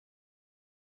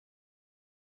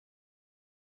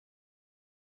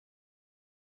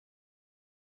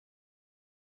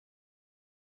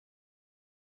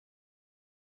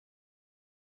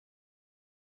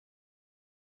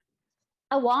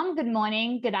A warm good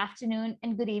morning, good afternoon,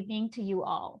 and good evening to you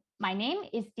all. My name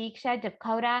is Diksha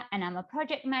Dakota, and I'm a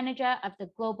project manager of the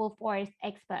Global Forest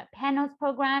Expert Panels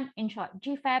Program, in short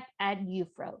GFEP at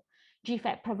IUFRO.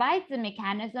 GFEP provides a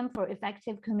mechanism for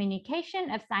effective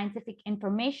communication of scientific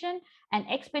information and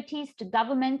expertise to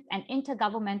governments and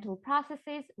intergovernmental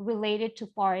processes related to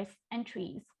forests and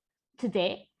trees.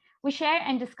 Today, we share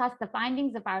and discuss the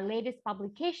findings of our latest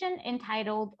publication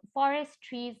entitled Forest,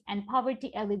 Trees, and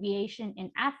Poverty Alleviation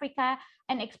in Africa,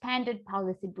 an Expanded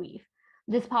Policy Brief.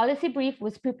 This policy brief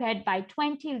was prepared by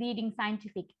 20 leading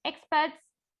scientific experts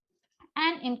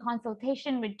and in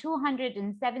consultation with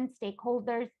 207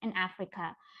 stakeholders in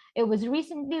Africa. It was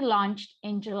recently launched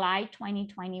in July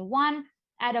 2021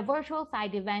 at a virtual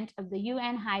side event of the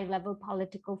UN High-Level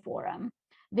Political Forum.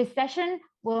 This session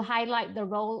will highlight the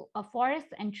role of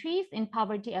forests and trees in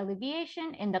poverty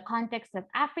alleviation in the context of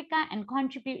Africa and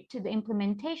contribute to the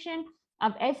implementation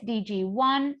of SDG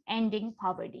 1, Ending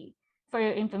Poverty. For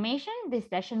your information, this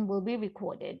session will be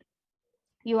recorded.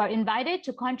 You are invited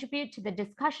to contribute to the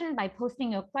discussion by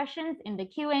posting your questions in the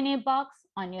Q&A box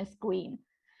on your screen.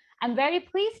 I'm very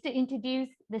pleased to introduce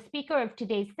the speaker of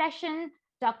today's session,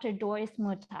 Dr. Doris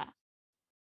Mutta.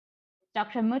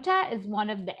 Dr. Mutta is one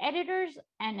of the editors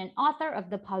and an author of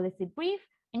the policy brief,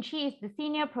 and she is the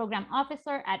Senior Program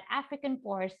Officer at African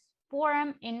Forest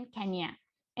Forum in Kenya.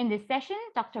 In this session,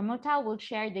 Dr. Mutta will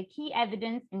share the key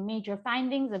evidence and major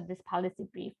findings of this policy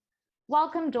brief.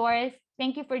 Welcome, Doris.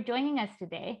 Thank you for joining us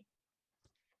today.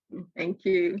 Thank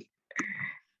you.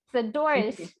 So,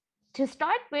 Doris, to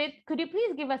start with, could you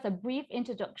please give us a brief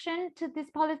introduction to this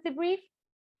policy brief?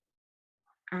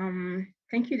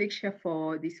 Thank you, Diksha,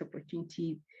 for this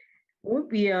opportunity. What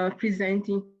we are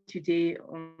presenting today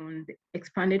on the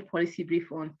expanded policy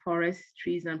brief on forests,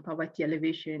 trees, and poverty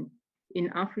alleviation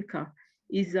in Africa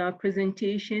is a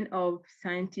presentation of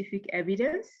scientific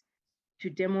evidence to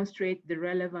demonstrate the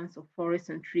relevance of forests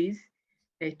and trees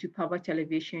to poverty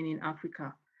alleviation in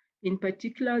Africa. In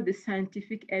particular, the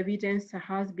scientific evidence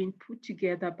has been put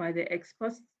together by the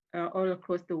experts all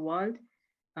across the world,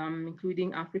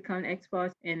 including African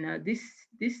experts, and this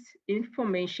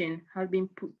information has been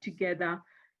put together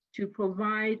to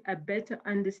provide a better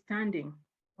understanding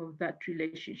of that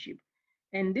relationship.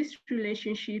 And this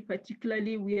relationship,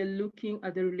 particularly, we are looking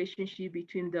at the relationship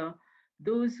between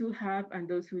those who have and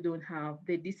those who don't have.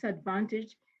 The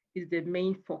disadvantage is the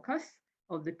main focus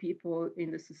of the people in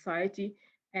the society,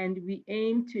 and we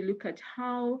aim to look at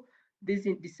how these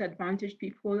disadvantaged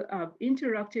people have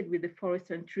interacted with the forest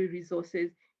and tree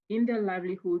resources in their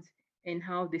livelihoods and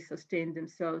how they sustain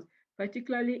themselves,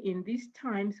 particularly in these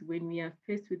times when we are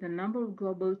faced with a number of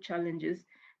global challenges.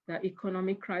 The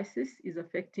economic crisis is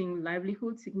affecting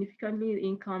livelihoods significantly,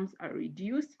 incomes are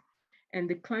reduced, and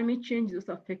the climate change is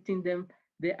affecting them,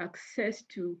 the access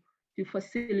to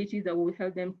facilities that will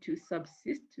help them to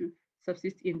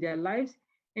subsist in their lives.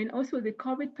 And also the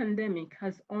COVID pandemic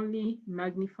has only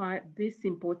magnified this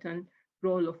important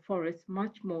role of forests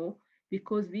much more,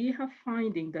 because we are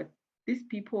finding that these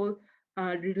people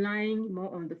are relying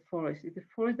more on the forest. It's the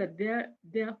forest that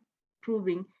they're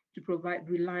proving to provide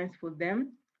reliance for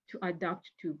them to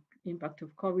adapt to impact of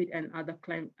COVID and other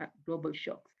climate global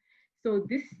shocks. So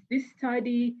this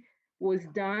study was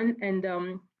done, and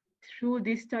through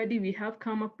this study, we have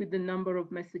come up with a number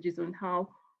of messages on how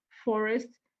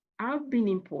forests have been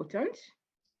important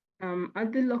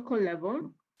at the local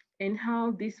level, and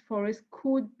how these forests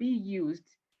could be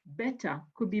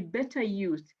better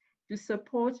used to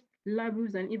support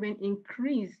livelihoods and even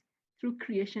increase through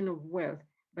creation of wealth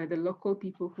by the local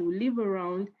people who live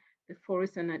around the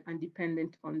forest and are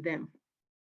dependent on them.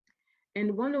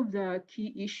 And one of the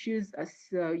key issues, as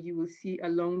you will see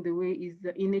along the way, is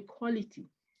the inequality.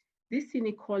 This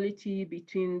inequality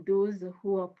between those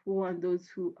who are poor and those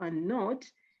who are not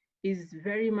is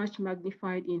very much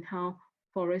magnified in how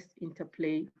forests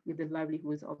interplay with the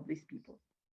livelihoods of these people.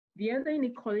 The other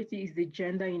inequality is the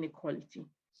gender inequality,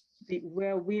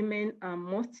 where women are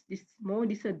more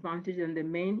disadvantaged than the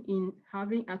men in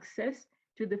having access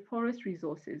to the forest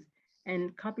resources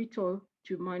and capital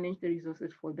to manage the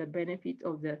resources for the benefit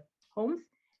of the homes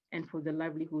and for the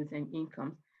livelihoods and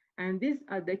incomes. And these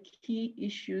are the key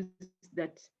issues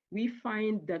that we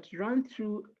find that run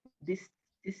through this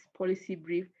policy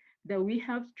brief that we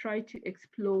have tried to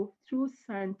explore through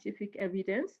scientific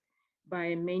evidence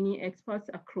by many experts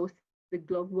across the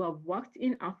globe who have worked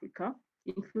in Africa,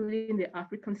 including the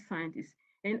African scientists.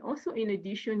 And also, in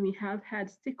addition, we have had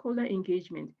stakeholder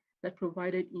engagement that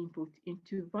provided input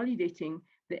into validating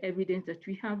the evidence that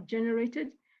we have generated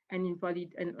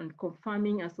and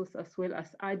confirming as well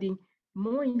as adding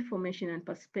more information and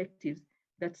perspectives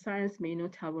that science may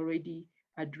not have already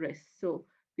addressed. So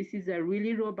this is a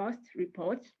really robust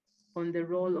report on the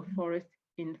role of forests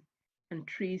and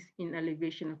trees in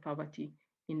alleviation of poverty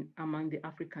among the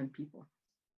African people.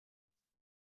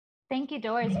 Thank you,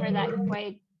 Doris, for that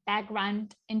great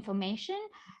background information.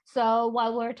 So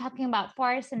while we're talking about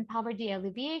forests and poverty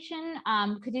alleviation,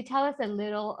 could you tell us a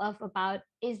little about,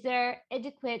 is there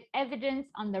adequate evidence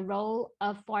on the role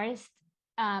of forests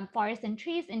and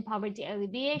trees in poverty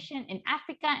alleviation in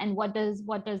Africa, and what does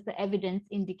the evidence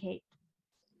indicate?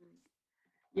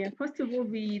 Yeah, first of all,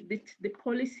 the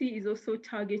policy is also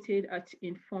targeted at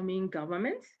informing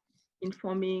governments,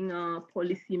 informing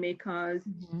policymakers,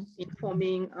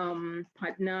 informing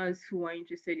partners who are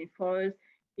interested in forests,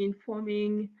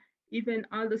 informing even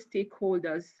other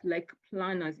stakeholders like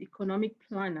planners, economic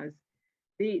planners.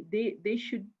 They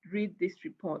should read this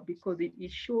report because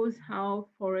it shows how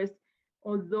forests,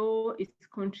 although it's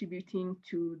contributing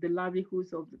to the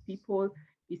livelihoods of the people,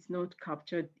 it's not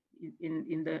captured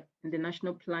in the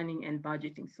national planning and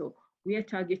budgeting. So we are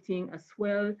targeting as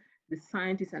well the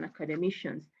scientists and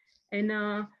academicians. And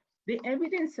the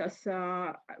evidence, as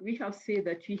we have said,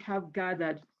 that we have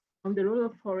gathered on the role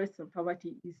of forests and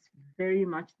poverty is very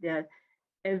much there.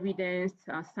 Evidence,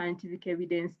 scientific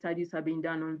evidence, studies have been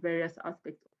done on various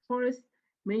aspects of forests.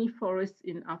 Many forests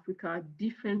in Africa,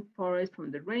 different forests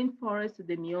from the rainforest to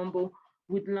the Miombo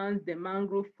woodlands, the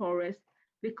mangrove forest,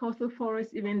 the coastal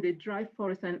forest, even the dry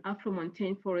forest and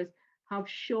Afro-montane forest have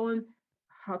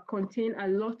contain a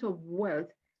lot of wealth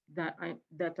that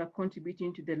are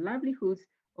contributing to the livelihoods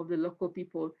of the local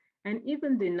people and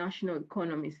even the national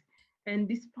economies. And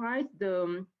despite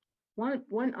the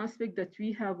one aspect that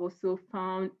we have also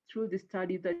found through the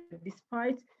study, that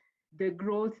despite the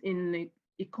growth in the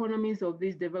economies of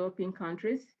these developing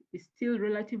countries is still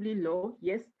relatively low,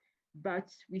 yes, but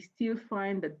we still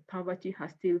find that poverty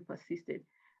has still persisted.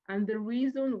 And the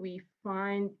reason we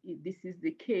find this is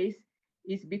the case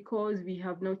is because we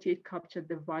have not yet captured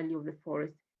the value of the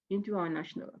forest into our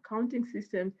national accounting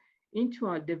system, into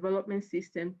our development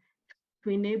system, to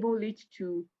enable it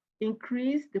to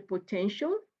increase the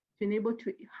potential, to enable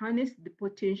to harness the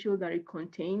potential that it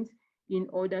contains in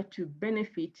order to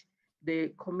benefit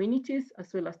the communities as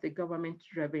well as the government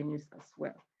revenues as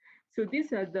well. So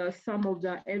these are some of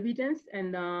the evidence,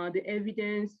 and the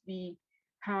evidence we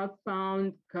have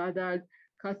found gathered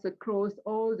cuts across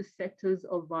all the sectors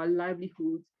of our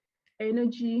livelihoods.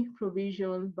 Energy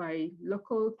provision by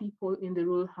local people in the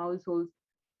rural households.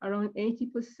 Around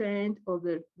 80% of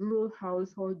the rural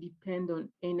household depend on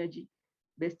energy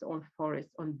based on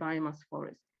forests, on biomass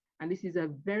forests. And this is a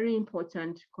very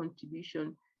important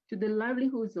contribution to the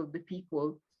livelihoods of the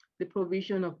people, the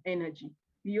provision of energy.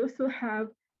 We also have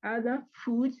other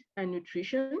food and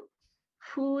nutrition.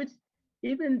 Food,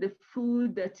 even the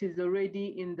food that is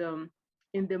already in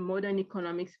the modern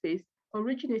economic space,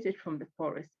 originated from the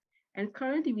forest. And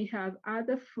currently we have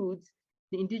other foods,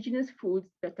 the indigenous foods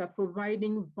that are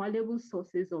providing valuable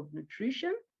sources of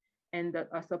nutrition and that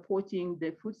are supporting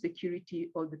the food security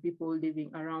of the people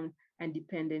living around and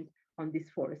dependent on this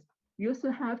forest. We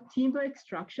also have timber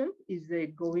extraction is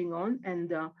going on,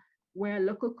 and where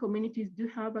local communities do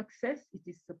have access, it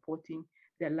is supporting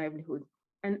their livelihood.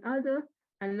 And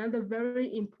another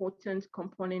very important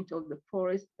component of the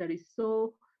forest that is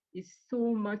so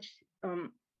much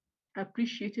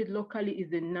appreciated locally is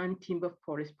the non-timber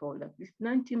forest product. These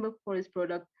non-timber forest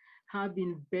products have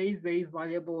been very, very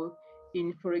valuable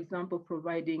in, for example,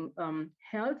 providing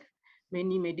health.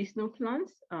 Many medicinal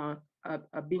plants are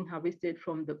being harvested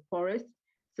from the forest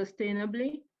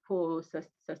sustainably for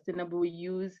sustainable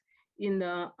use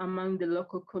among the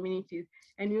local communities.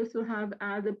 And we also have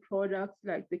other products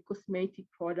like the cosmetic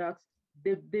products.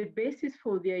 The basis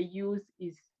for their use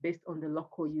is based on the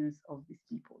local use of these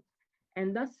people.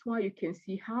 And that's why you can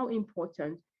see how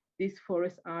important these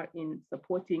forests are in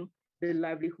supporting the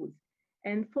livelihoods.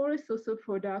 And forest also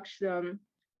production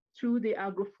through the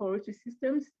agroforestry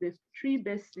systems, the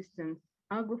tree-based systems.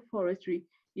 Agroforestry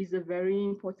is a very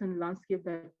important landscape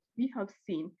that we have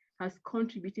seen has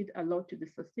contributed a lot to the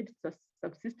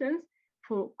subsistence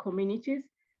for communities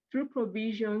through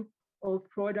provision of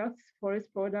products, forest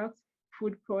products,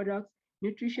 food products,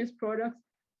 nutritious products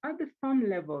at the farm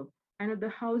level and at the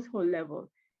household level.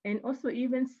 And also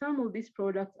even some of these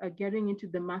products are getting into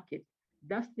the market.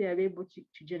 Thus, they are able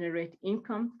to generate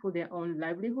income for their own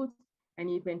livelihoods and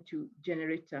even to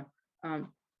generate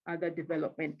other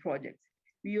development projects.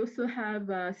 We also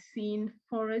have seen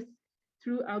forests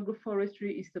through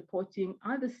agroforestry is supporting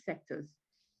other sectors,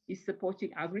 is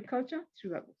supporting agriculture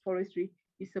through agroforestry,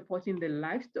 is supporting the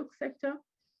livestock sector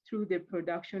through the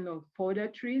production of fodder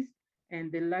trees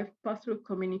and the life pastoral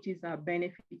communities are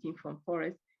benefiting from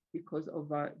forests because of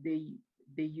the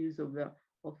use of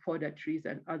fodder trees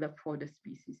and other fodder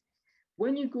species.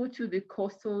 When you go to the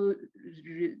coastal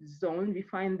zone, we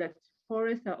find that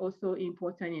forests are also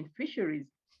important in fisheries,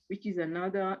 which is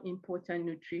another important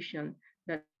nutrition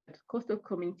that coastal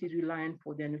communities rely on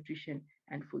for their nutrition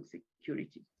and food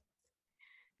security.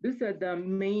 Those are the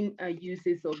main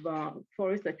uses of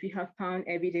forests that we have found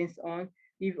evidence on.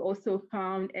 We've also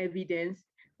found evidence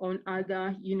on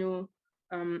other,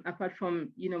 apart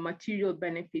from, material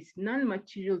benefits,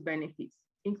 non-material benefits,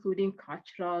 including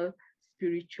cultural,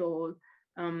 spiritual,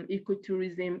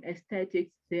 ecotourism,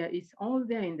 aesthetics. There is all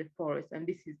there in the forest. And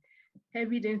this is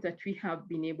evidence that we have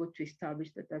been able to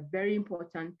establish that are very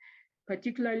important,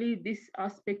 particularly this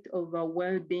aspect of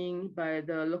well-being by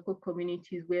the local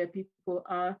communities where people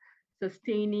are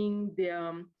sustaining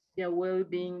their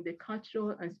well-being, the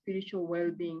cultural and spiritual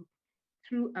well-being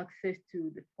through access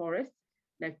to the forest,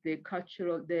 like the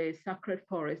sacred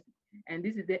forest. And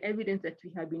this is the evidence that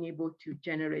we have been able to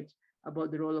generate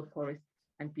about the role of forests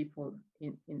and people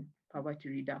in poverty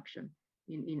reduction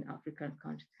in African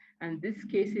countries. And these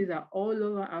cases are all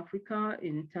over Africa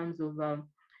in terms of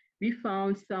we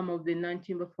found some of the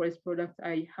non-timber forest products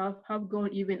I have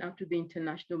gone even up to the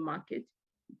international market.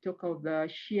 We talk of the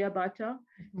shea butter,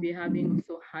 we're having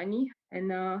also honey,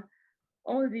 and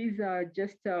all these are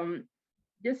just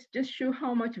show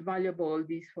how much valuable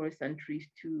these forests and trees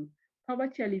to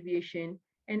poverty alleviation,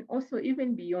 and also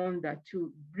even beyond that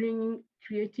to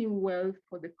creating wealth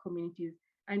for the communities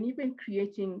and even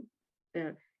creating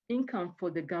income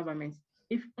for the governments.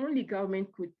 If only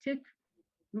government could take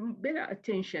more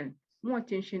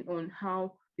attention on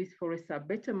how these forests are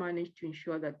better managed to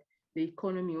ensure that the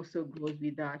economy also grows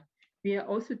with that. We are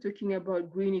also talking about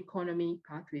green economy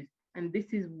pathways. And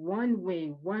this is one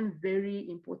very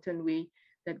important way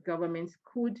that governments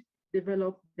could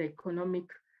develop the economic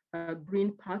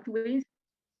green pathways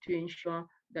to ensure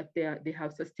that they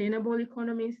have sustainable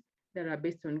economies that are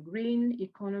based on green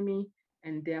economy,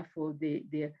 and therefore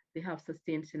they have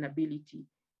sustainability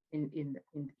in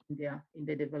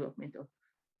the development of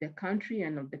their country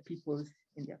and of the peoples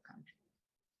in their country.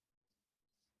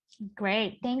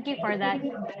 Great, thank you for that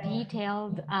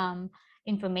detailed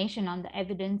information on the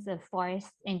evidence of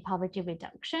forests in poverty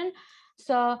reduction.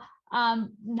 So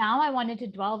now I wanted to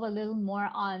delve a little more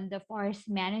on the forest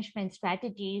management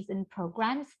strategies and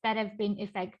programs that have been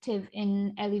effective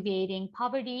in alleviating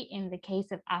poverty in the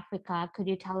case of Africa. Could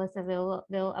you tell us a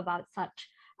little about such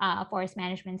forest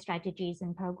management strategies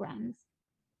and programs?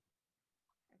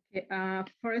 Okay,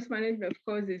 forest management, of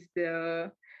course, is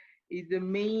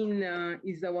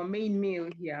our main meal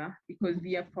here, because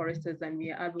we are foresters and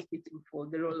we are advocating for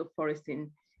the role of forests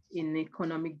in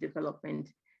economic development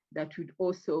that would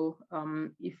also,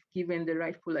 if given the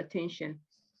rightful attention,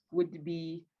 would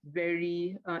be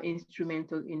very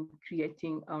instrumental in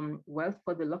creating wealth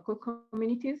for the local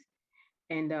communities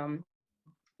and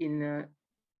in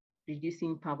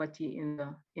reducing poverty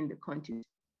in the continent.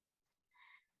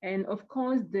 And of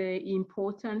course, the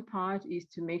important part is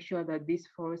to make sure that these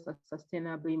forests are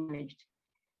sustainably managed.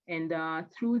 And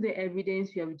through the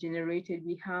evidence we have generated,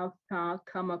 we have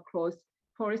come across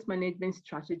forest management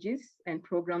strategies and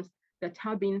programs that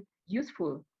have been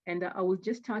useful. And I will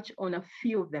just touch on a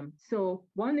few of them. So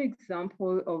one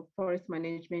example of forest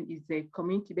management is the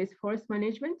community-based forest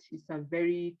management. It's a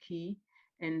very key,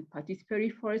 and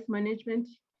participatory forest management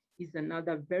is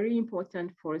another very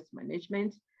important forest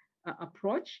management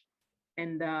approach.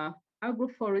 And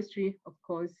agroforestry, of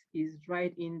course, is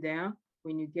right in there.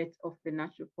 When you get off the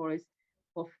natural forest,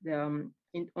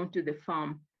 onto the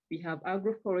farm, we have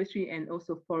agroforestry and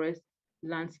also forest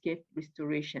landscape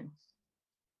restoration.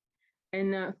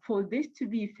 And for this to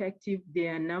be effective,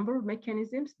 there are a number of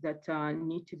mechanisms that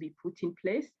need to be put in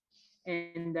place.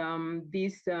 And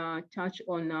these touch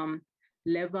on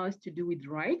levels to do with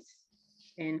rights,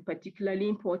 and particularly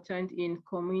important in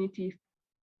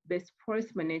community-based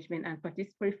forest management and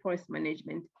participatory forest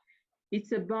management.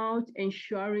 It's about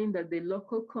ensuring that the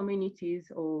local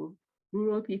communities or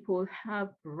rural people have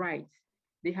rights.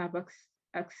 They have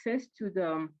access to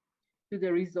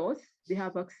the resource. They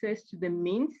have access to the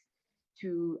means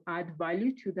to add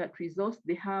value to that resource.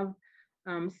 They have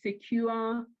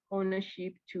secure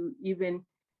ownership to even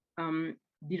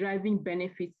deriving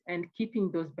benefits and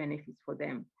keeping those benefits for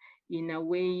them in a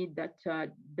way that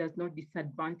does not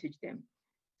disadvantage them.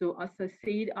 So as I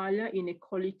said earlier,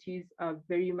 inequalities are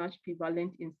very much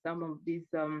prevalent in some of these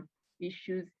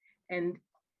issues. And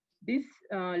this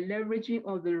leveraging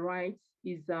of the rights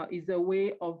is a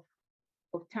way of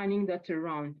turning that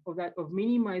around, of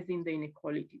minimizing the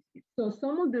inequalities. So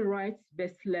some of the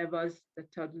rights-based levers that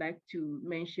I'd like to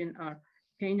mention are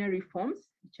tenure reforms,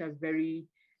 which are very,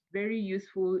 very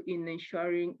useful in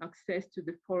ensuring access to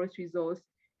the forest resource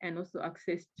and also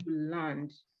access to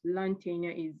land. Land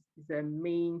tenure is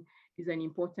an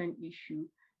important issue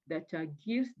that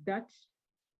gives that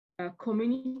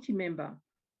community member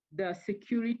the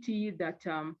security that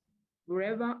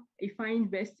wherever, if I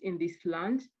invest in this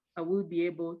land, I will be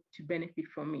able to benefit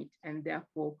from it, and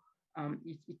therefore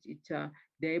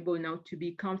they're able now to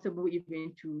be comfortable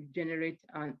even to generate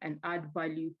and add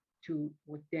value to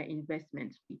what their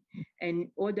investments be, and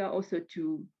in order also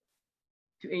to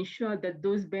ensure that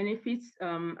those benefits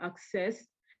access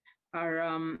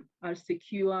are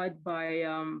secured by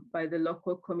the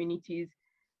local communities,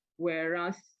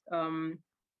 whereas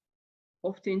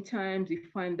oftentimes we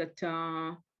find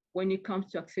that when it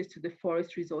comes to access to the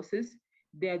forest resources,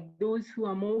 there are those who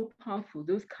are more powerful,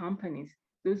 those companies,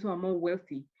 those who are more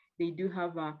wealthy, they do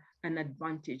have an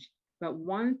advantage. But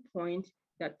one point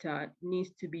that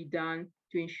needs to be done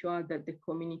to ensure that the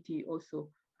community also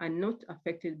are not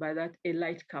affected by that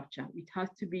elite capture. It has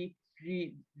to be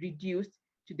reduced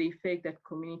to the effect that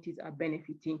communities are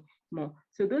benefiting more.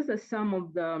 So those are some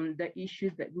of the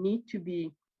issues that need to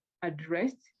be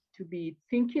addressed, to be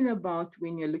thinking about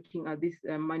when you're looking at these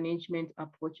management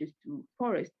approaches to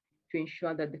forest, to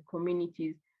ensure that the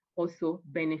communities also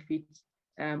benefit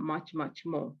much, much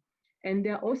more. And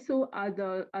there are also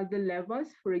other levels,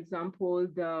 for example,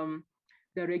 the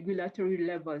regulatory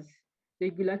levels.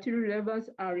 Regulatory levels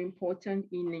are important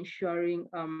in ensuring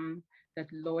that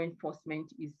law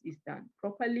enforcement is done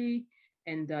properly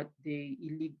and that the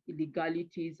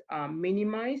illegalities are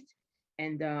minimized,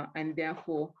 and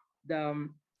therefore the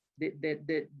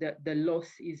loss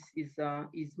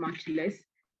is much less,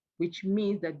 which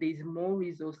means that there is more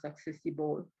resource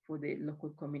accessible for the local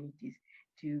communities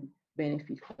to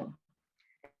benefit from.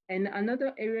 And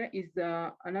another area is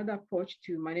another approach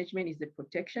to management is the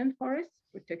protection forests.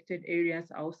 Protected areas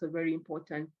are also very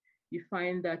important. You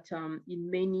find that in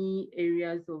many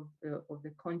areas of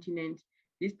the continent,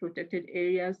 these protected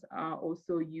areas are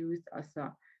also used as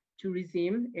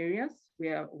tourism areas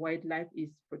where wildlife is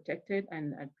protected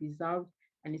and preserved,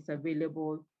 and it's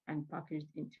available and packaged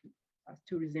into as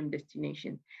tourism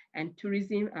destination. And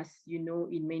tourism, as you know,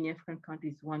 in many African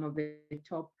countries, one of the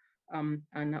top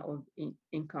earner of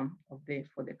income for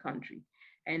the country.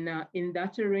 And in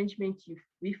that arrangement,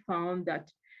 we found that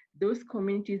those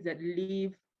communities that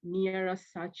live nearer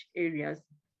such areas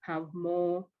have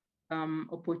more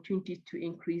opportunities to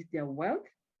increase their wealth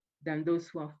than those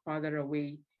who are farther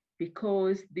away,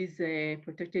 because these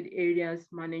protected areas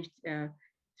managed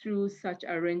through such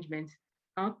arrangements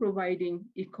are providing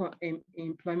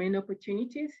employment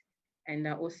opportunities, and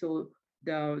also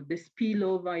the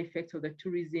spillover effect of the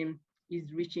tourism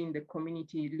is reaching the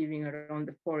community living around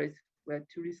the forest, where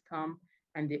tourists come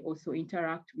and they also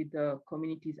interact with the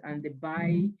communities and they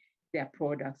buy their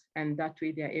products, and that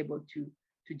way they are able to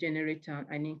generate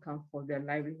an income for their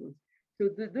livelihoods. So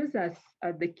those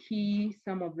are the key,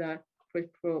 some of the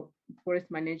forest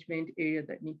management areas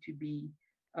that need to be,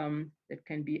 that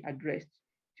can be addressed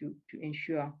to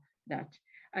ensure that.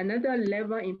 Another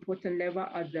level, important level,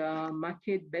 are the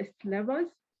market-based levels.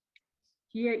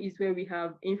 Here is where we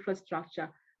have infrastructure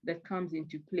that comes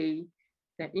into play.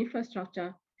 That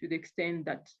infrastructure, to the extent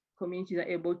that communities are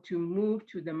able to move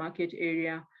to the market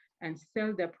area and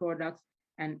sell their products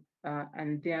and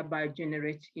thereby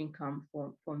generate income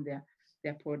from their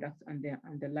products and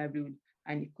their livelihood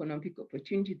and economic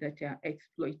opportunity that they are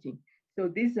exploiting. So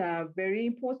these are very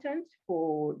important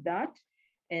for that.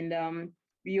 And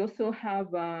we also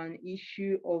have an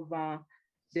issue of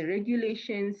the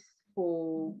regulations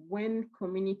for when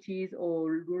communities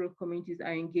or rural communities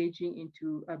are engaging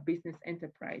into a business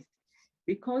enterprise.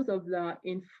 Because of the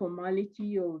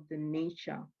informality of the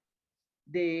nature,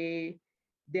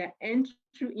 their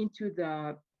entry into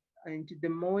the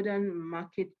modern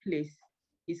marketplace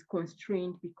is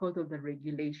constrained because of the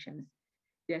regulations.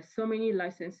 There are so many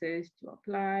licenses to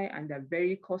apply, and they're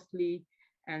very costly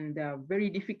and very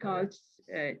difficult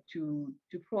to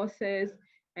process.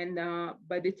 And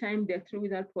by the time they're through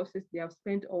with that process, they have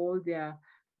spent all the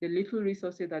little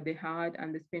resources that they had,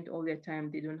 and they spent all their time,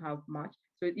 they don't have much.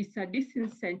 So it's a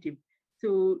disincentive.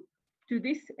 So to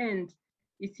this end,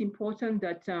 it's important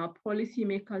that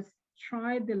policymakers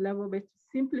try the level best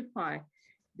to simplify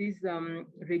these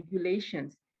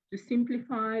regulations, to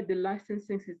simplify the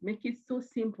licensing, make it so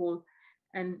simple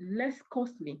and less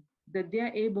costly that they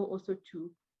are able also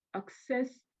to access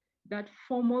that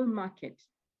formal market.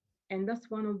 And that's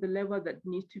one of the levels that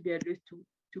needs to be addressed, to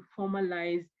to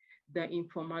formalize the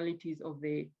informalities of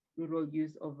the rural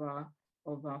use of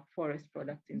forest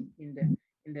products in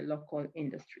the local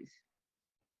industries.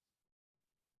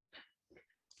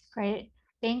 Great,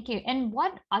 thank you. And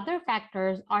what other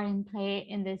factors are in play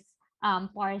in this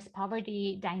forest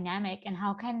poverty dynamic, and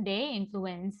how can they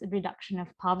influence the reduction of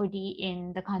poverty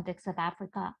in the context of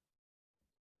Africa?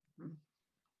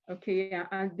 Okay, yeah,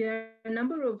 and there are a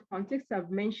number of contexts. I've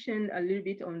mentioned a little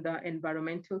bit on the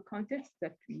environmental context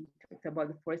that we talked about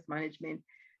the forest management,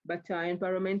 but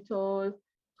environmental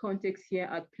context here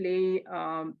at play,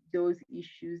 those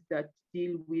issues that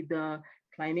deal with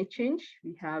climate change.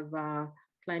 We have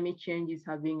climate change is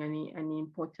having an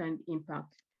important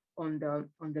impact on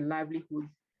the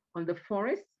livelihoods on the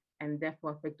forests, and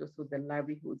therefore affect also the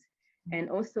livelihoods. And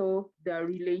also the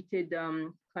related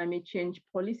climate change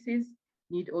policies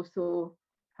need also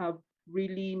have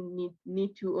really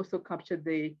need to also capture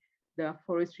the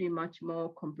forestry much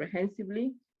more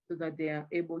comprehensively, so that they are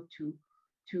able to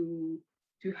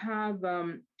have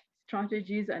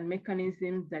strategies and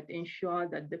mechanisms that ensure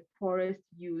that the forest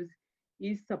use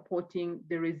is supporting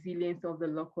the resilience of the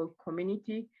local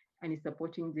community, and is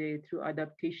supporting through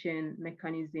adaptation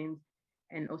mechanisms,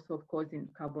 and also of course in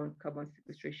carbon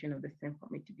sequestration of the same for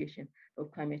mitigation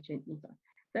of climate change impact.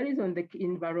 That is on the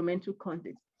environmental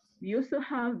context. We also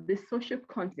have the social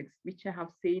context, which I have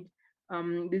said,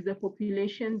 there's a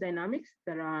population dynamics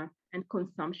that are, and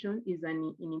consumption is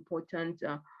an important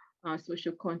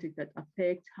social context that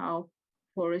affects how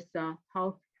forests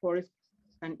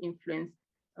can influence,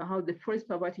 how the forest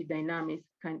poverty dynamics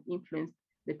can influence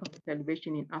the poverty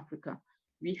elevation in Africa.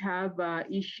 We have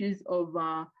issues of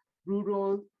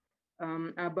rural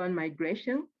urban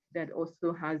migration that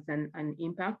also has an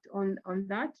impact on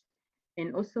that.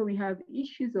 And also we have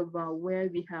issues of where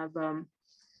we have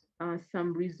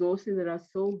some resources that are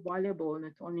so valuable,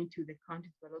 not only to the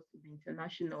countries, but also the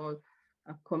international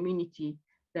community,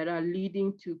 that are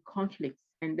leading to conflicts.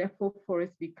 And therefore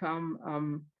forests become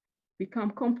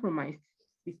compromised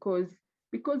because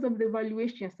of the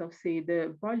valuations. I'll say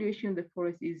the valuation of the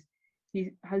forest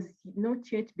has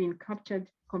not yet been captured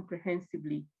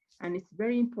comprehensively. And it's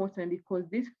very important because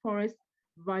this forest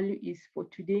value is for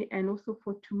today and also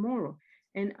for tomorrow.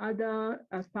 And other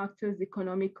factors,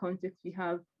 economic context, we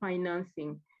have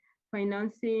financing.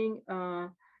 Financing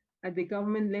at the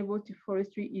government level to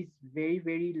forestry is very,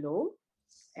 very low.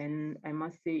 And I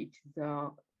must say it's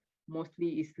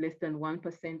mostly is less than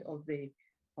 1% of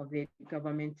the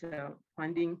government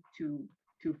funding to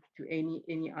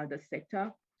any other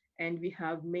sector. And we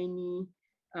have many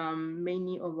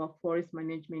of our forest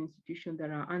management institutions that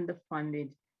are underfunded,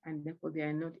 and therefore they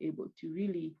are not able to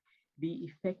really be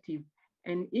effective.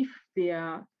 And if they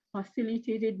are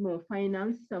facilitated more,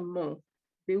 financed some more,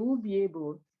 they will be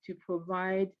able to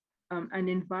provide an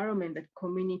environment that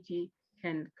community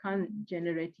can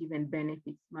generate even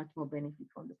benefits, much more benefit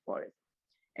from the forest.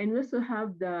 And we also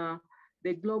have the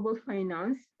global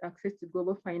finance. Access to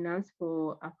global finance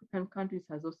for African countries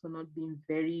has also not been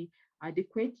very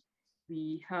adequate.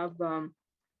 We have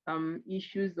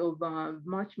issues of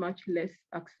much less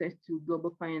access to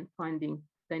global funding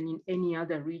than in any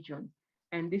other region.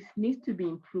 And this needs to be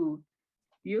improved.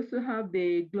 We also have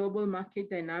the global market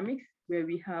dynamics, where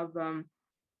we have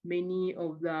many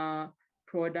of the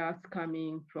products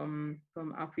coming from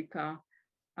Africa,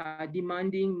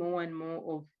 demanding more and more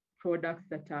of products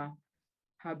that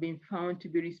have been found to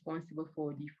be responsible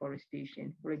for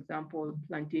deforestation. For example,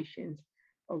 plantations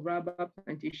of rubber,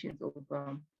 plantations of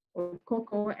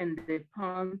cocoa, and the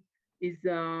palm is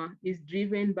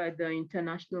driven by the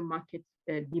international market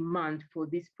demand for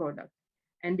these products.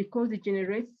 And because it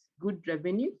generates good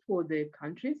revenue for the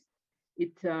countries,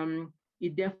 it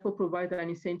therefore provides an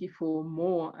incentive for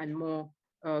more and more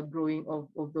growing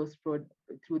of those products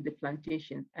through the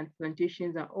plantations. And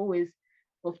plantations are always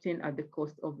often at the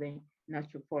cost of the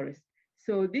natural forest.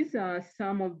 So these are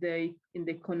some of in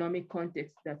the economic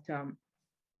context that are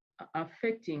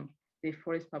affecting the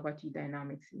forest poverty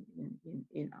dynamics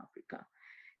in Africa.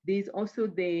 There's also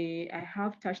I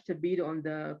have touched a bit on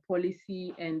the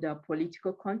policy and the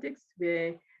political context,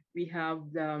 where we have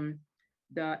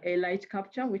the elite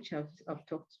capture, which I've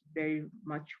talked very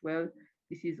much well.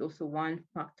 This is also one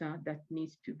factor that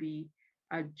needs to be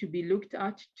looked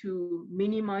at to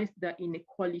minimize the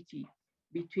inequality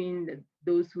between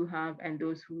those who have and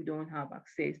those who don't have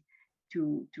access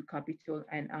to capital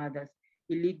and others.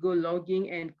 Illegal logging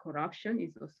and corruption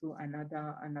is also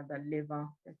another lever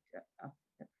that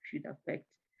should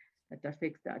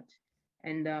affects that.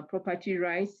 And property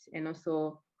rights, and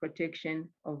also protection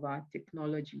of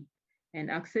technology and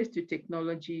access to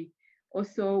technology.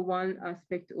 Also, one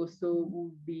aspect also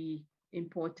would be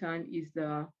important is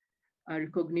the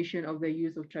recognition of the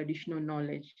use of traditional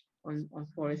knowledge on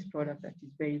forest products. That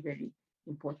is very, very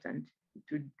important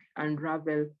to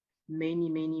unravel many,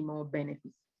 many more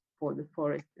benefits for the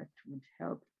forest that would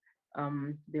help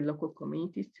the local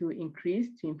communities to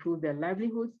improve their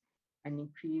livelihoods and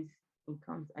increase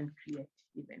incomes and create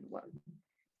even wealth.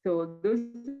 So those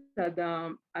are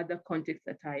the other contexts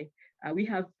that we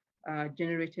have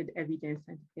generated evidence,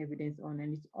 scientific evidence on,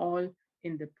 and it's all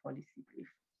in the policy brief,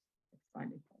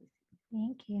 expanded policy.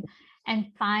 Thank you. And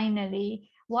finally,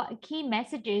 what key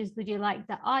messages would you like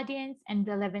the audience and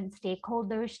relevant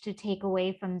stakeholders to take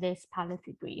away from this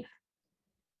policy brief?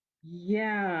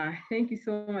 Yeah, thank you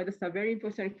so much. That's a very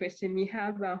important question. We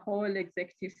have a whole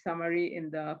executive summary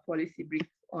in the policy brief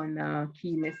on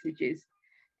key messages.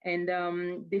 And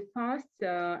the first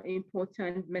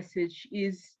important message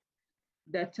is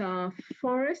that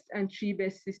forest and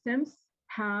tree-based systems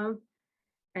have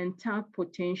untapped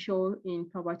potential in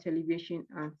poverty alleviation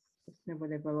and sustainable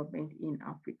development in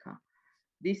Africa.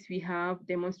 This we have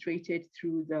demonstrated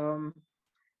through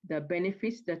the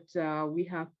benefits that we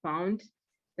have found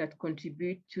that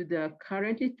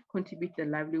currently contribute the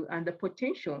livelihood and the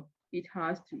potential it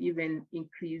has to even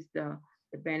increase the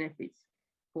benefits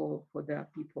for the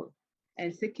people.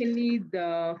 And secondly,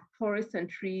 the forests and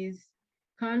trees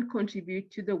can contribute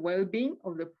to the well-being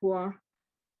of the poor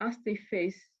as they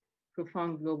face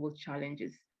profound global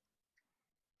challenges.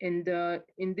 And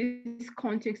in this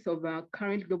context of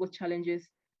current global challenges,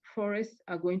 forests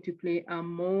are going to play a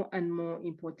more and more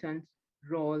important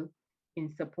role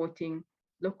in supporting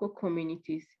local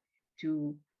communities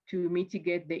to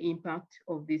mitigate the impact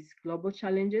of these global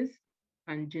challenges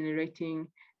and generating.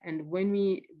 And when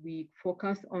we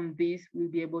focus on this, we'll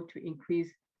be able to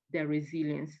increase their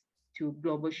resilience to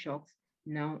global shocks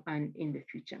now and in the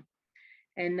future.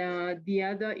 And the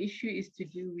other issue is to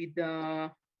do with the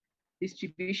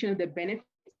distribution of the benefits.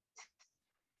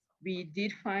 We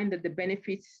did find that the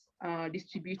benefits are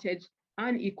distributed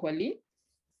unequally.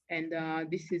 And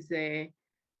this is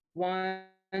one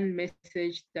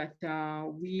message that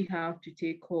we have to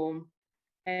take home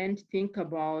and think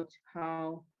about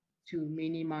how to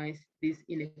minimize these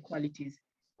inequalities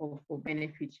of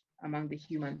benefit among the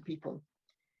human people.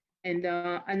 And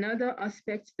another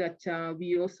aspect that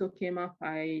we also came up,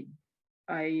 I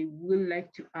would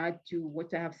like to add to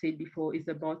what I have said before, is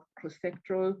about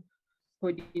cross-sectoral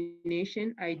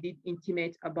coordination. I did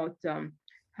intimate about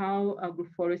how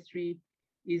agroforestry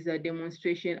is a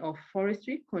demonstration of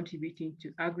forestry contributing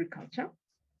to agriculture,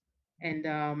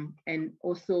 and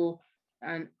also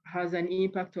has an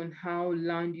impact on how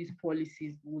land use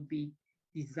policies would be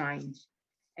designed.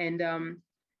 And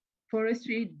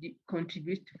forestry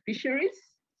contributes to fisheries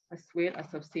as well as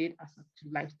I've said, as to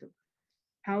livestock.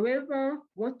 However,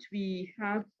 what we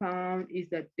have found is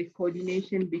that the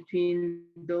coordination between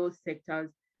those sectors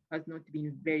has not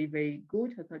been very, very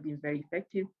good, has not been very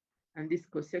effective. And this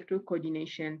cross-sectoral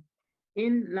coordination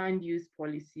in land use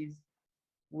policies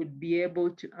would be able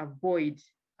to avoid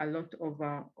a lot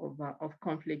of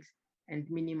conflicts and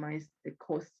minimize the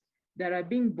costs that are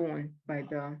being borne by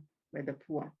the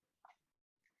poor.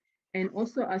 And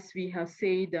also, as we have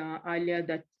said earlier,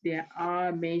 that there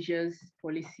are measures,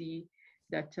 policy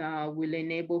that will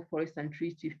enable forests and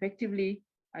trees to effectively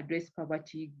address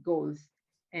poverty goals.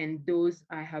 And those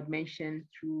I have mentioned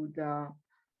through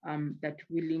that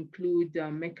will include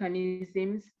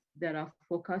mechanisms that are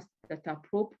focused, that are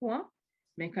pro-poor,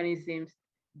 mechanisms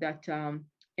that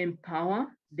empower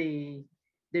the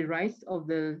rights of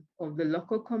the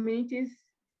local communities,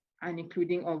 and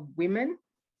including of women,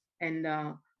 and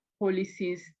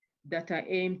policies that are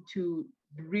aimed to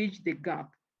bridge the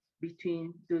gap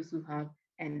between those who have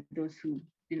and those who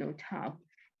do not have.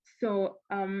 So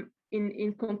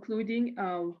in concluding,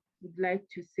 I would like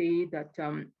to say that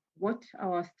what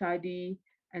our study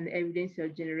and the evidence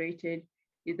have generated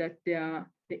is that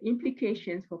the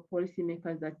implications for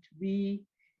policymakers that we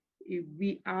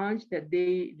urge that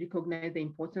they recognize the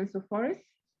importance of forests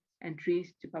and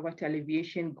trees to poverty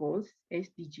alleviation goals,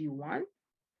 SDG 1,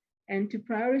 and to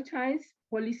prioritize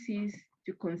policies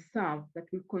to conserve, that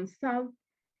will conserve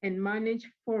and manage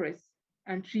forests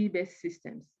and tree-based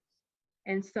systems,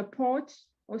 and support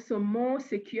also more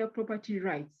secure property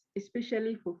rights,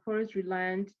 especially for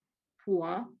forest-reliant,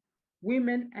 poor,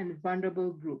 women, and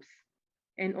vulnerable groups,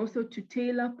 and also to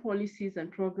tailor policies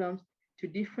and programs to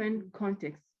different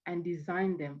contexts and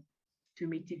design them to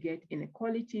mitigate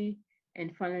inequality,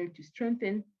 and finally to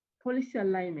strengthen policy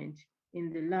alignment in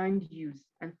the land use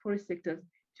and forest sectors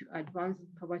to advance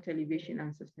poverty alleviation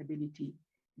and sustainability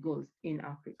goals in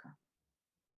Africa.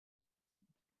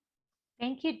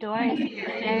 Thank you, Doris,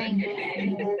 for sharing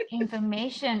this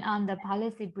information on the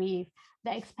policy brief.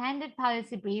 The expanded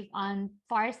policy brief on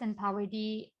forest and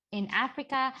poverty in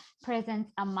Africa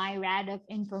presents a myriad of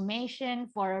information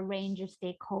for a range of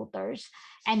stakeholders,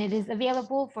 and it is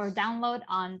available for download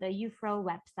on the IUFRO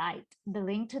website. The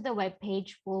link to the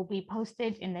webpage will be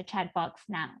posted in the chat box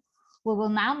now. We will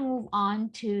now move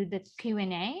on to the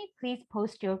Q&A. Please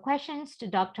post your questions to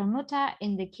Dr. Mutta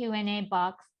in the Q&A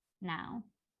box now.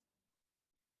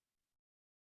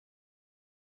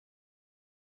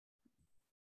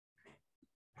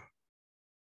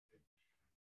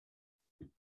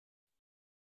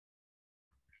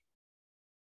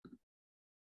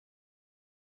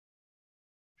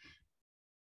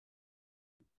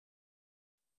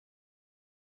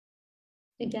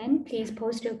 Again, please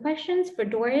post your questions for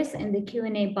Doris in the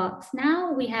Q&A box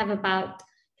now. We have about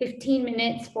 15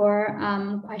 minutes for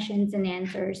questions and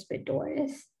answers with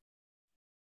Doris.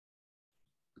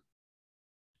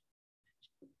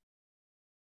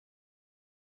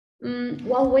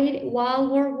 While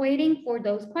we're waiting for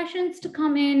those questions to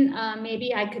come in,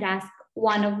 maybe I could ask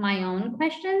one of my own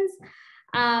questions.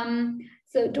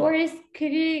 So Doris,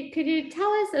 could you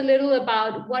tell us a little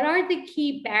about what are the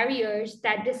key barriers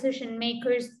that decision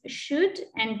makers should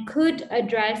and could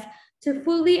address to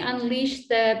fully unleash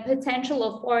the potential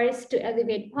of forests to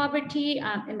alleviate poverty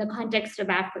in the context of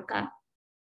Africa?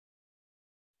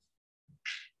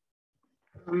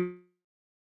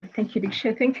 Thank you,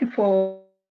 Diksha. Thank you for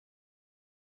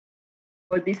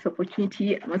this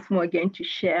opportunity once more again to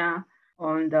share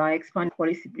on the expanded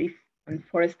policy brief on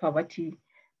forest poverty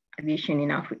alleviation in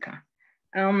Africa.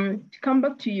 To come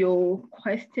back to your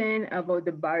question about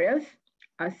the barriers,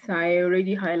 as I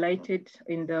already highlighted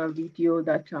in the video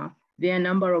that there are a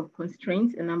number of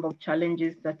constraints, a number of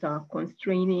challenges that are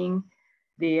constraining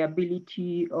the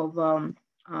ability of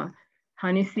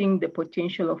harnessing the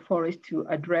potential of forests to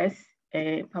address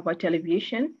poverty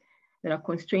alleviation. That are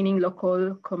constraining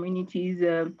local communities'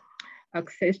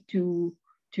 access to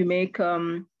make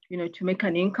an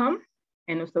income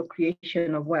and also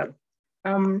creation of wealth.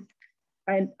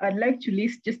 I'd like to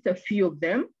list just a few of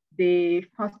them. The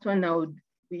first one I would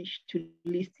wish to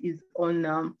list is on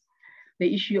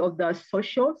the issue of the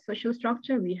social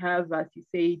structure. We have, as you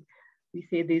said, we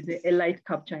say there's the elite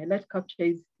capture. Elite capture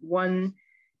is one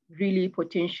really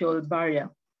potential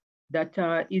barrier that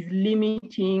is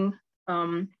limiting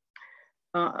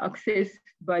access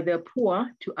by the poor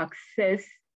to access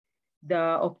the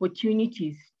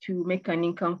opportunities to make an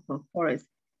income from forests.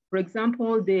 For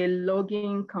example, the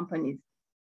logging companies,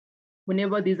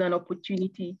 whenever there's an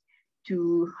opportunity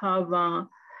to have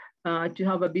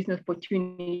a business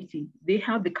opportunity, they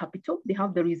have the capital, they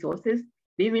have the resources,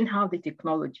 they even have the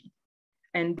technology,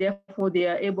 and therefore they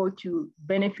are able to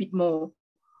benefit more,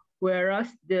 whereas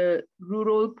the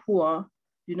rural poor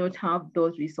do not have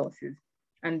those resources,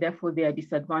 and therefore they are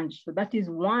disadvantaged. So that is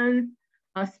one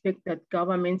aspect that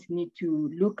governments need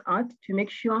to look at to make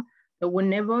sure that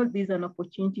whenever there's an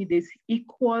opportunity, there's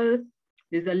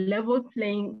a level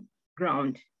playing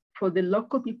ground for the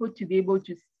local people to be able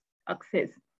to access.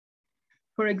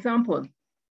 For example,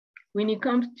 when it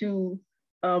comes to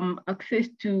access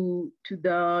to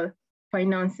the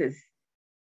finances,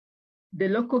 the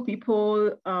local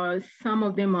people, some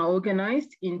of them are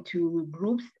organized into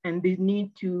groups, and they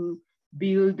need to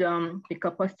build the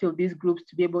capacity of these groups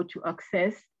to be able to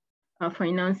access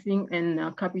financing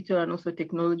and capital and also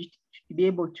technology to be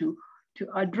able to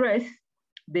address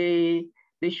the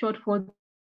shortfall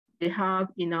they have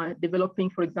in developing,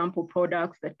 for example,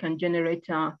 products that can generate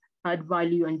add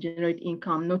value and generate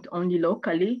income, not only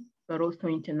locally, but also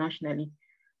internationally.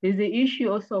 There's the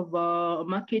issue also of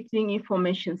marketing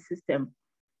information system.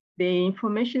 The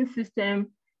information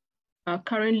system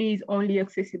currently is only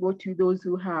accessible to those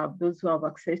who have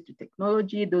access to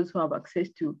technology, those who have access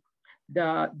to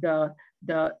the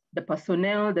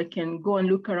personnel that can go and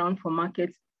look around for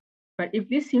markets. But if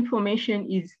this information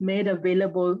is made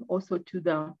available also to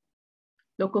the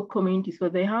local community, so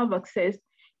they have access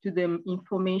to the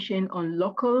information on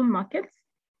local markets,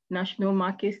 national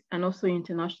markets, and also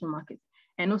international markets,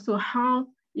 and also how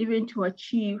even to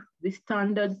achieve the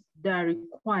standards that are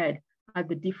required at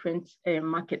the different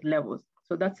market levels.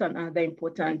 So that's another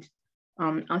important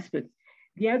aspect.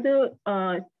 The other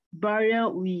barrier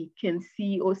we can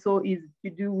see also is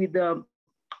to do with the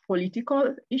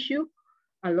political issue.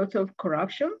 A lot of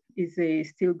corruption is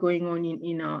still going on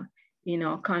in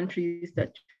our countries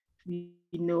that we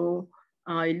know.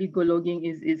 Illegal logging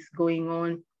is going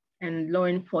on, and law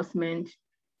enforcement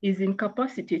is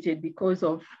incapacitated because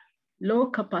of low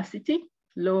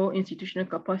institutional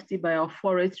capacity by our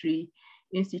forestry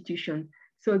institution.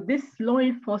 So this law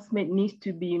enforcement needs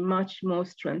to be much more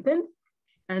strengthened.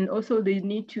 And also they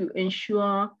need to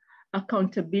ensure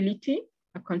accountability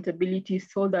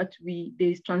so that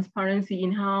there's transparency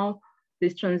in how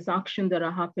these transactions that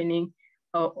are happening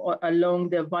along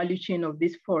the value chain of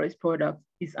these forest products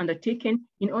is undertaken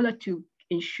in order to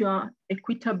ensure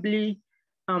equitable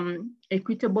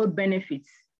benefits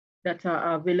that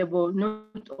are available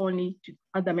not only to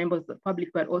other members of the public,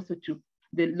 but also to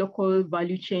the local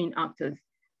value chain actors,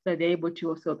 so they're able to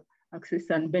also access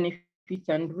and benefit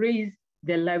and raise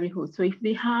their livelihood. So if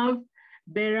they have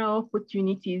better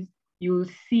opportunities, you'll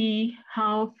see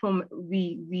how from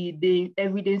the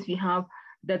evidence we have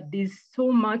that there's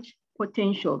so much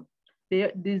potential.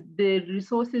 The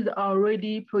resources are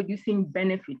already producing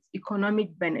benefits,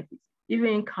 economic benefits,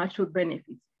 even cultural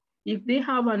benefits. If they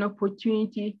have an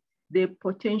opportunity, the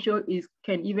potential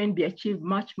can even be achieved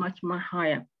much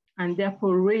higher, and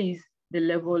therefore raise the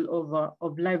level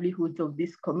of livelihoods of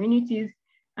these communities,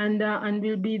 and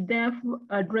will be therefore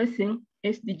addressing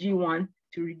SDG 1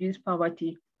 to reduce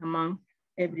poverty among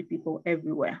every people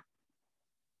everywhere.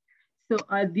 So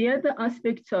the other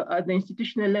aspect at the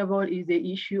institutional level is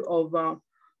the issue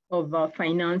of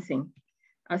financing.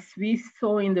 As we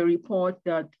saw in the report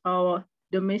that our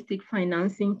domestic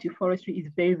financing to forestry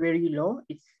is very low.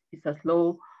 It's as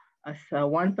low as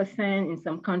 1%. In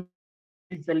some countries,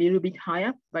 it's a little bit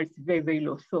higher, but it's very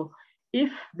low. So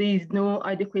if there is no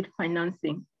adequate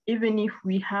financing, even if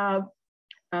we have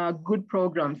good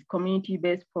programs,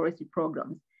 community-based forestry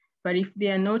programs, but if they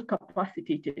are not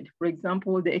capacitated, for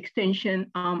example, the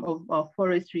extension arm of our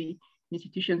forestry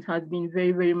institutions has been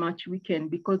very much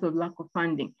weakened because of lack of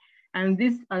funding. And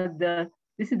this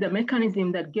is the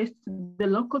mechanism that gets to the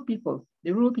local people,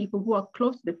 the rural people who are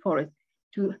close to the forest,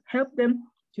 to help them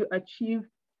to achieve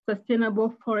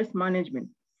sustainable forest management,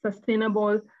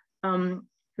 sustainable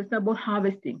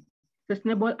harvesting,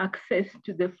 sustainable access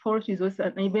to the forest resources,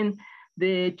 and even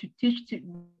to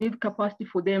build capacity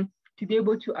for them to be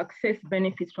able to access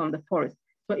benefits from the forest.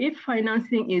 So if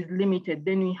financing is limited,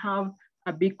 then we have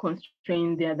a big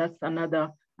constraint there. That's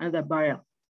another barrier.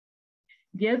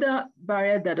 The other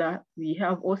barrier that we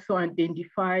have also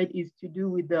identified is to do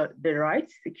with the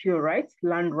rights, secure rights,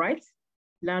 land rights.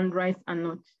 Land rights are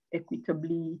not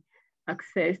equitably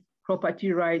accessed.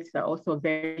 Property rights are also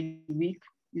very weak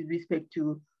with respect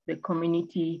to the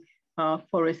community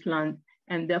forest land.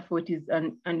 And therefore it is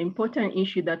an important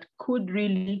issue that could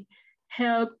really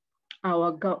help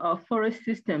our forest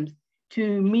systems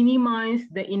to minimize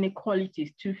the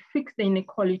inequalities, to fix the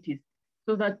inequalities,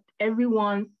 so that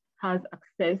everyone has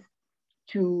access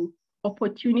to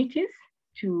opportunities,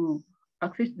 to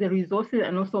access the resources,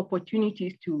 and also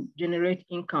opportunities to generate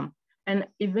income. And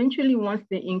eventually, once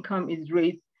the income is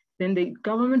raised, then the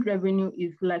government revenue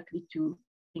is likely to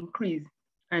increase,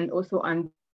 and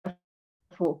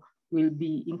therefore will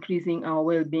be increasing our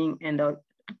well-being and our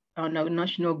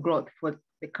national growth for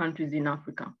the countries in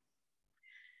Africa.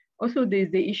 Also, there's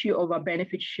the issue of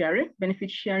benefit sharing. Benefit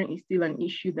sharing is still an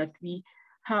issue that we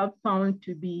have found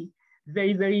to be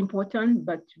very important,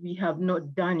 but we have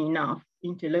not done enough.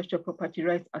 Intellectual property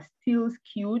rights are still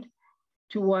skewed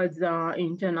towards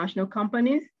international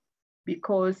companies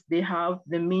because they have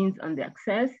the means and the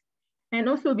access. And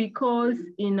also because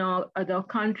in other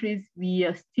countries, we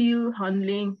are still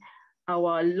handling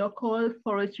our local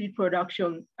forestry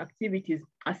production activities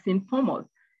as informal,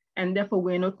 and therefore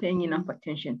we're not paying enough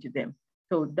attention to them.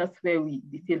 So that's where we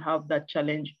still have that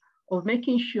challenge of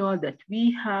making sure that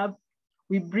we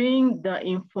bring the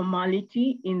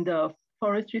informality in the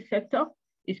forestry sector,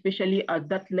 especially at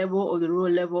that level or the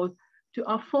rural level, to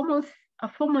a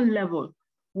formal level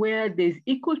where there's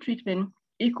equal treatment,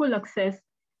 equal access,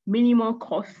 minimal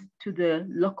cost to the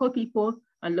local people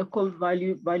and local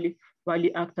value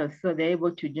actors, so they're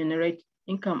able to generate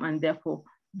income and therefore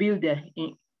build their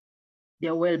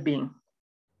well-being.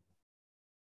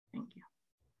 Thank you.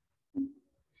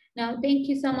 No, thank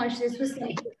you so much. This was some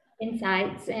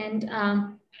insights, and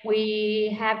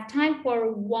we have time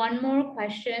for one more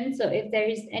question. So if there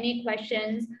is any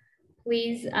questions,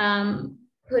 please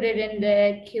put it in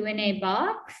the Q&A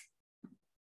box.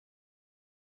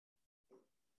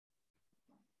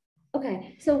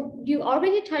 Okay, so you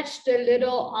already touched a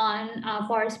little on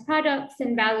forest products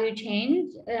and value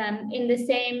chains. In the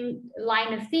same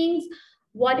line of things,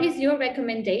 what is your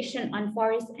recommendation on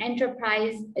forest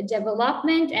enterprise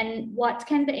development, and what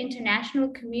can the international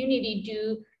community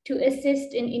do to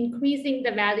assist in increasing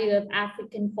the value of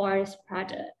African forest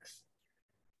products?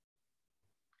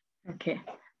 Okay,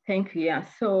 thank you. Yeah,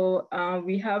 so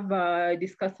we have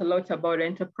discussed a lot about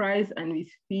enterprise, and we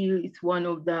feel it's one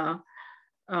of the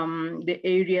the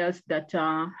areas that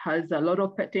has a lot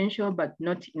of potential, but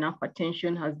not enough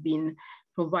attention has been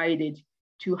provided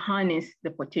to harness the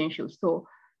potential. So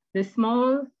the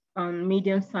small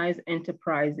medium-sized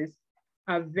enterprises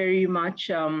are very much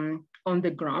on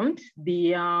the ground.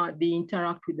 They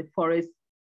interact with the forest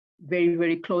very,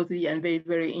 very closely and very,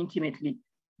 very intimately.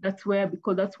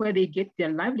 Because that's where they get their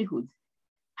livelihoods.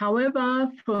 However,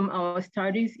 from our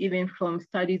studies, even from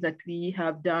studies that we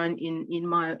have done in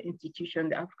my institution,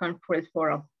 the African Forest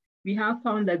Forum, we have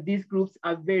found that these groups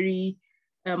are very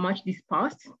much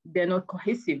dispersed. They're not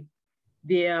cohesive.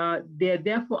 They're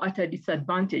therefore at a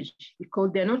disadvantage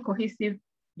because they're not cohesive.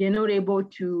 They're not able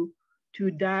to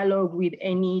dialogue with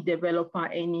any developer,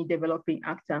 any developing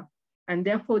actor. And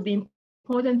therefore, the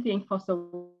important thing, first of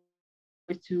all,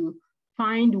 is to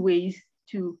find ways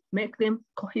to make them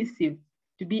cohesive,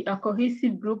 to be a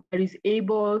cohesive group that is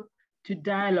able to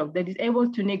dialogue, that is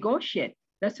able to negotiate.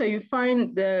 That's why you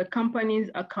find the companies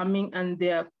are coming and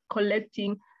they're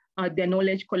collecting their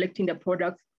knowledge, collecting the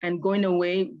products and going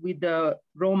away with the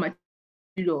raw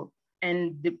material.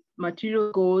 And the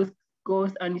material goes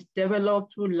and is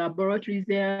developed through laboratories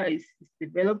there, it's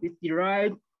developed, it's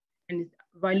derived, and its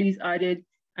value is added.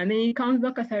 And then it comes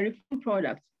back as a refined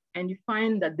product. And you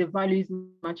find that the value is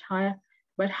much higher.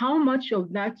 But how much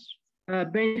of that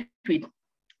benefit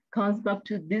comes back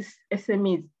to these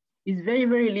SMEs is very,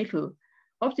 very little.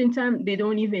 Oftentimes, they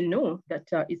don't even know that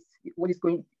how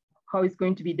it's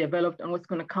going to be developed and what's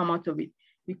going to come out of it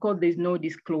because there's no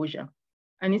disclosure.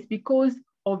 And it's because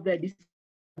of their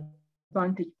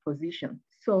disadvantaged position.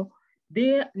 So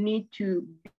they need to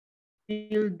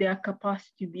build their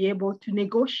capacity to be able to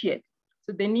negotiate.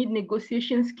 So they need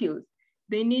negotiation skills.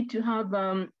 They need to have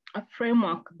a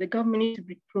framework. The government needs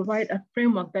to provide a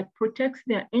framework that protects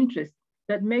their interests,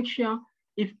 that makes sure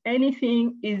if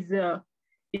anything is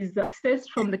accessed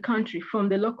from the country, from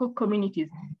the local communities,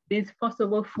 there's first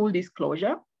of all full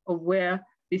disclosure of where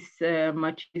this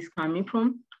material is coming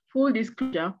from, full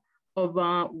disclosure of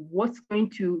what's going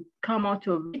to come out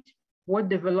of it, what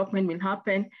development will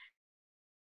happen,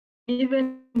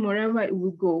 even wherever it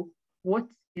will go,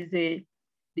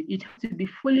 it has to be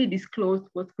fully disclosed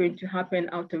what's going to happen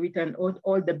out of it and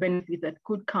all the benefits that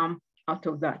could come out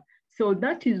of that. So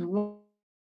that is what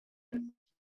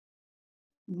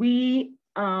we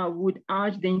would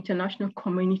urge the international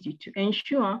community to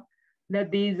ensure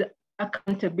that there is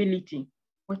accountability.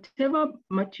 Whatever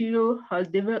material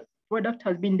product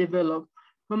has been developed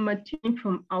from material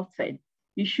from outside,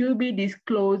 it should be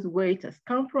disclosed where it has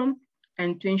come from,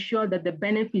 and to ensure that the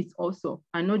benefits also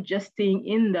are not just staying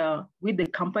with the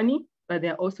company, but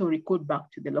they're also recalled back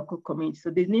to the local community.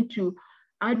 So they need to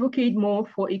advocate more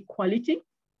for equality,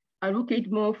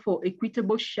 advocate more for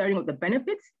equitable sharing of the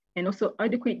benefits, and also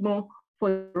advocate more for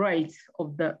the rights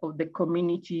of the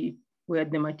community where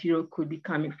the material could be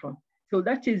coming from. So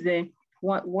that is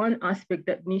one aspect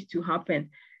that needs to happen.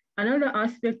 Another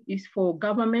aspect is for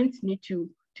governments need to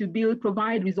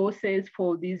provide resources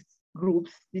for these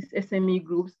groups, these SME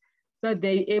groups, so that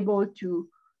they're able to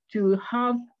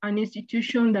have an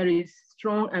institution that is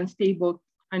strong and stable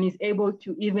and is able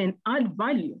to even add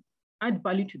value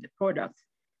to the products.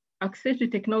 Access to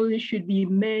technology should be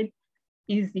made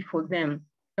easy for them.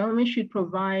 Government should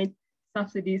provide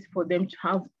subsidies for them to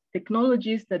have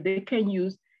technologies that they can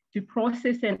use to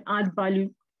process and add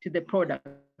value to the products,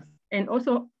 and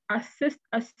also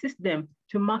assist them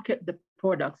to market the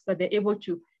products so they're able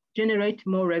to generate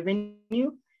more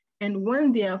revenue. And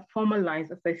when they are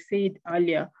formalized, as I said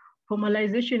earlier,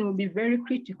 formalization will be very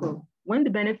critical. When the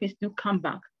benefits do come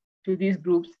back to these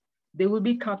groups, they will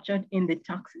be captured in the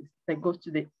taxes that goes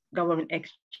to the government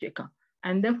exchequer.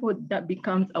 And therefore that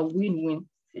becomes a win-win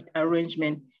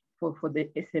arrangement for the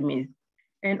SMEs.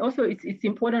 And also it's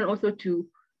important also to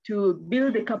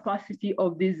build the capacity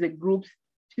of these groups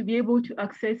to be able to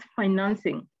access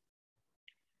financing,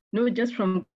 not just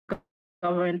from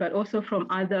government, but also from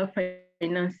other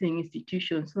financing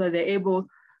institutions, so that they're able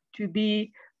to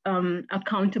be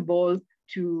accountable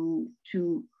to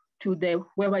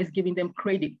whoever is giving them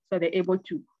credit, so they're able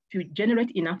to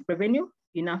generate enough revenue,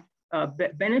 enough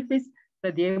benefits,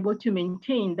 that they're able to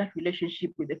maintain that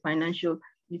relationship with the financial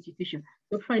institution.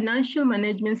 So financial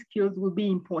management skills will be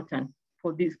important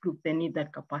for this group. They need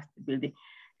that capacity building.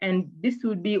 And this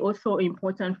would be also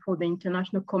important for the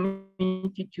international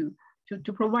community to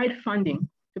provide funding,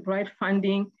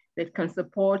 that can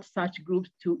support such groups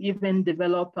to even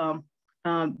develop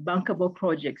bankable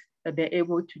projects that they're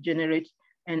able to generate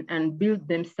and build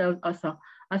themselves as a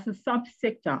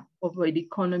subsector of the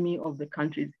economy of the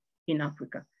countries in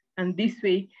Africa. And this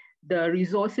way, the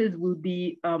resources will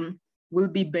be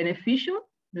beneficial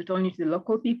not only to the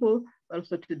local people, but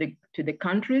also to the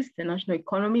countries, the national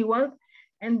economy wealth.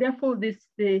 And therefore,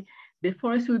 the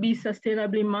forest will be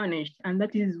sustainably managed. And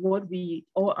that is what we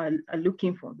all are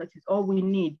looking for. That is all we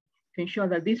need to ensure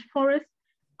that these forests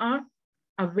are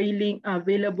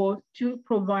available to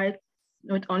provide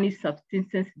not only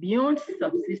subsistence, beyond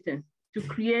subsistence, to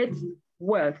create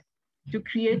wealth, to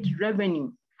create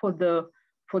revenue for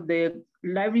the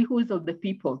livelihoods of the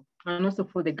people, and also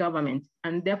for the government.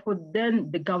 And therefore, then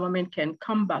the government can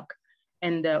come back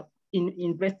and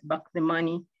invest back the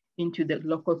money into the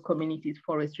local communities'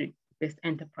 forestry-based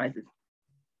enterprises.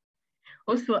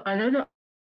 Also, another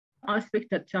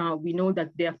aspect that we know that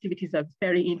the activities are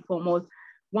very informal.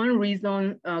 One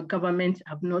reason governments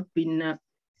have not been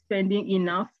spending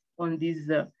enough on these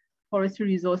forestry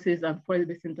resources and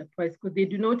forest-based enterprise, because they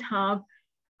do not have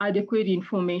adequate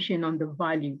information on the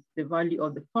value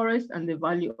of the forest, and the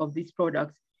value of these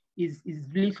products is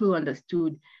little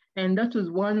understood. And that was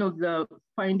one of the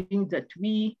findings that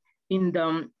we in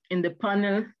the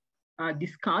panel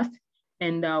discussed.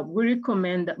 And we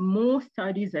recommend that more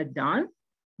studies are done,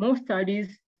 more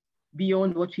studies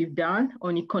beyond what we've done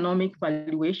on economic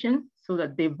valuation, so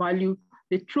that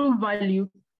the true value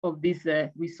of these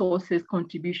resources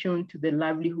contribution to the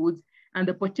livelihoods and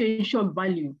the potential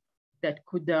value that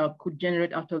could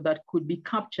generate out of that could be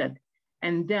captured.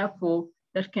 And therefore,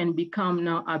 that can become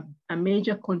now a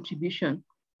major contribution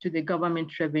to the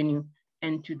government revenue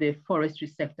and to the forestry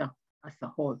sector as a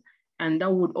whole. And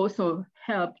that would also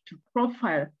help to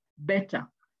profile better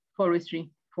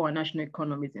forestry for our national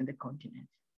economies in the continent.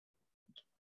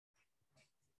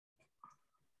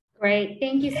 Great,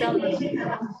 thank you so much.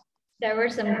 There were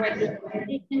some great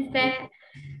presentations there.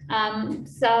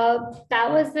 So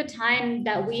that was the time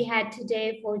that we had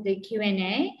today for the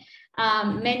Q&A.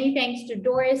 Many thanks to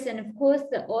Doris and of course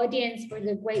the audience for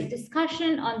the great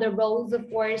discussion on the roles of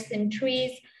forests and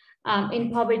trees in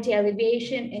poverty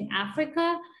alleviation in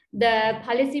Africa. The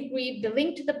policy brief, the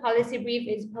link to the policy brief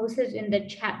is posted in the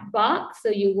chat box, so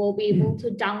you will be able to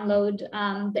download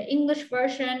the English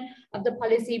version of the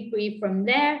policy brief from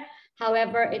there.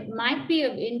 However, it might be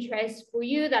of interest for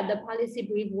you that the policy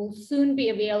brief will soon be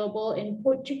available in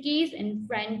Portuguese and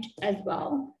French as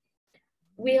well.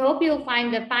 We hope you'll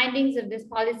find the findings of this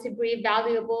policy brief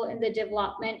valuable in the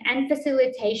development and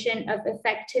facilitation of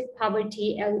effective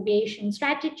poverty alleviation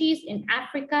strategies in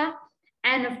Africa,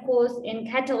 and of course, in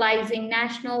catalyzing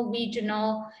national,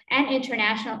 regional, and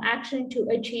international action to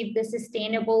achieve the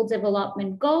Sustainable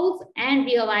Development Goals and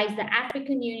realize the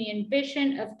African Union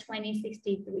Vision of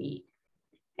 2063.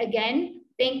 Again,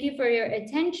 thank you for your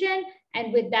attention.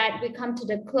 And with that, we come to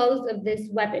the close of this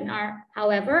webinar.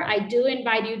 However, I do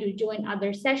invite you to join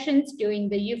other sessions during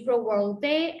the IUFRO World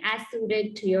Day as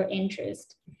suited to your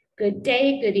interest. Good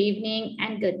day, good evening,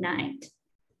 and good night.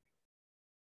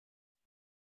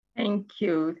 Thank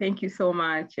you. Thank you so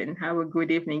much, and have a good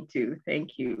evening too.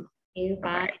 Thank you.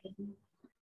 Bye.